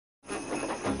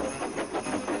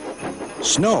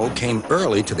Snow came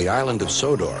early to the island of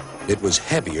Sodor. It was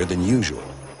heavier than usual.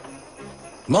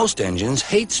 Most engines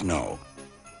hate snow.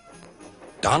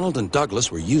 Donald and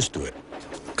Douglas were used to it.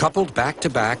 Coupled back to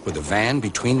back with a van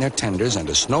between their tenders and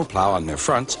a snowplow on their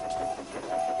fronts,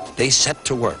 they set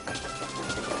to work.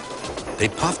 They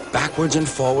puffed backwards and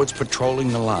forwards,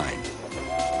 patrolling the line.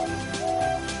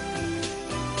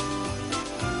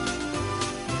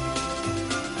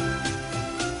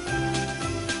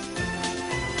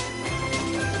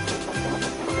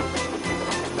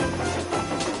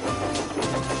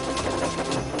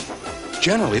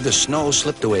 Generally, the snow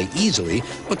slipped away easily,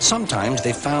 but sometimes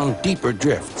they found deeper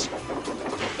drifts.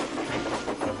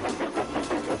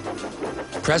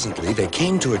 Presently, they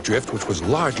came to a drift which was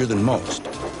larger than most.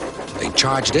 They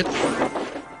charged it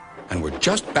and were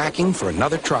just backing for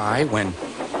another try when...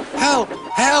 "Help!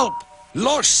 Help!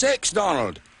 Lost six,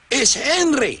 Donald! It's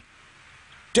Henry!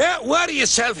 Don't worry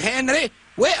yourself, Henry!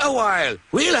 Wait a while!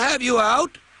 We'll have you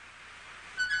out!"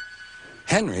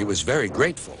 Henry was very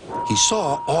grateful. He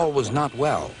saw all was not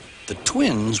well. The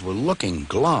twins were looking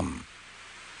glum.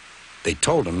 They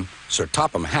told him Sir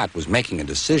Topham Hatt was making a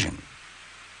decision.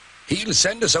 "He'll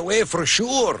send us away for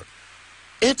sure."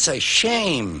 "It's a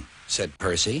shame," said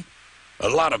Percy. "A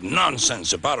lot of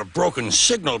nonsense about a broken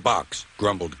signal box,"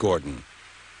 grumbled Gordon.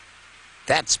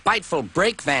 "That spiteful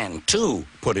brake van, too,"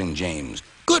 put in James.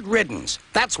 "Good riddance,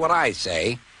 that's what I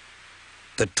say."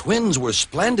 "The twins were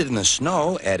splendid in the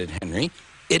snow," added Henry.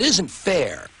 "It isn't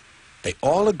fair." They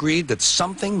all agreed that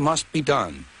something must be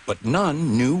done, but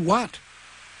none knew what.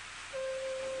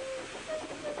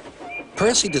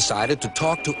 Percy decided to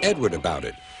talk to Edward about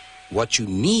it. "What you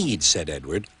need," said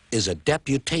Edward, "is a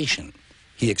deputation."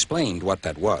 He explained what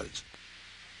that was.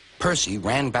 Percy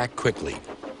ran back quickly.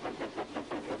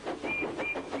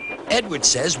 "Edward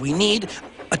says we need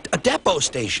a depot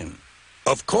station."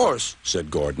 "Of course," said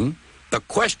Gordon. "The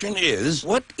question is..."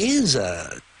 "What is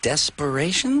a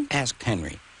desperation?" asked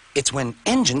Henry. "It's when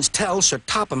engines tell Sir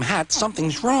Topham Hatt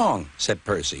something's wrong," said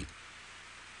Percy.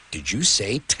 "Did you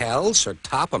say tell Sir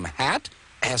Topham Hatt?"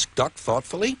 asked Duck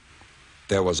thoughtfully.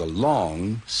 There was a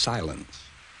long silence.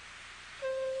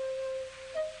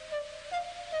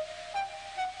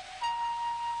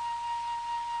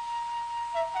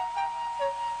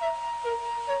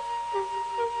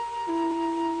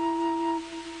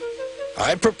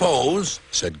 "I propose,"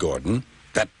 said Gordon,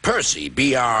 "that Percy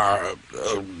be our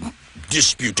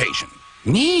disputation."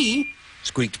 "Me?"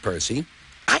 squeaked Percy.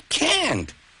 "I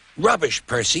can't." "Rubbish,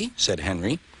 Percy," said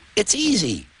Henry. "It's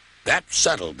easy." "That's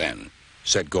settled, then,"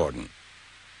 said Gordon.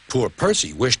 Poor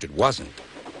Percy wished it wasn't.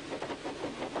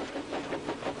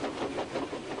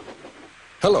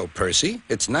 "Hello, Percy.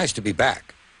 It's nice to be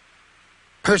back."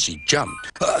 Percy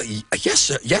jumped.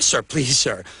 Yes, sir, please,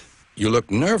 sir." "You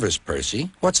look nervous,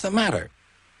 Percy. What's the matter?"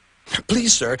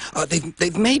 "Please, sir,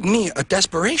 they've made me a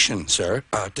desperation, sir.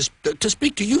 To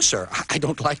speak to you, sir. I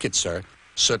don't like it, sir."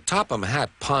 Sir Topham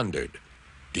Hatt pondered.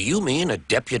 "Do you mean a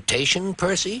deputation,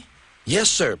 Percy?" "Yes,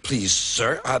 sir, please,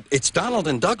 sir. It's Donald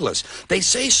and Douglas. They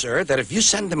say, sir, that if you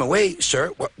send them away,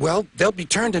 sir, well, they'll be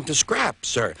turned into scrap,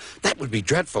 sir. That would be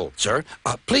dreadful, sir.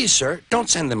 Please, sir, don't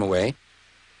send them away."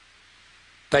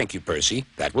 "Thank you, Percy.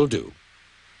 That will do."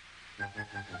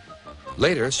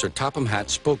 Later, Sir Topham Hatt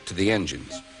spoke to the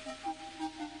engines.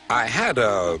 "I had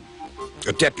a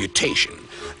deputation.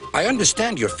 I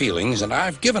understand your feelings, and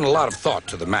I've given a lot of thought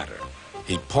to the matter."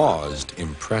 He paused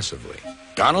impressively.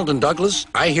 "Donald and Douglas,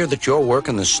 I hear that your work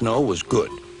in the snow was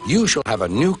good. You shall have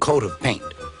a new coat of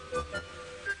paint."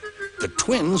 The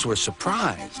twins were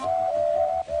surprised.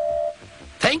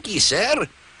 "Thank ye, sir."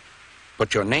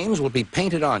 "But your names will be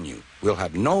painted on you. We'll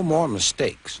have no more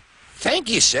mistakes." "Thank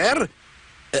ye, sir.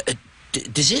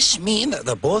 Does this mean that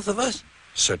the both of us?"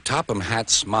 Sir Topham Hatt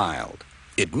smiled.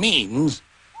 "It means..."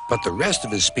 But the rest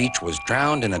of his speech was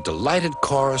drowned in a delighted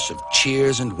chorus of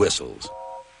cheers and whistles.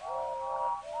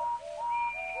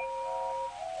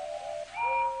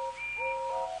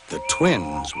 The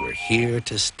twins were here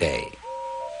to stay.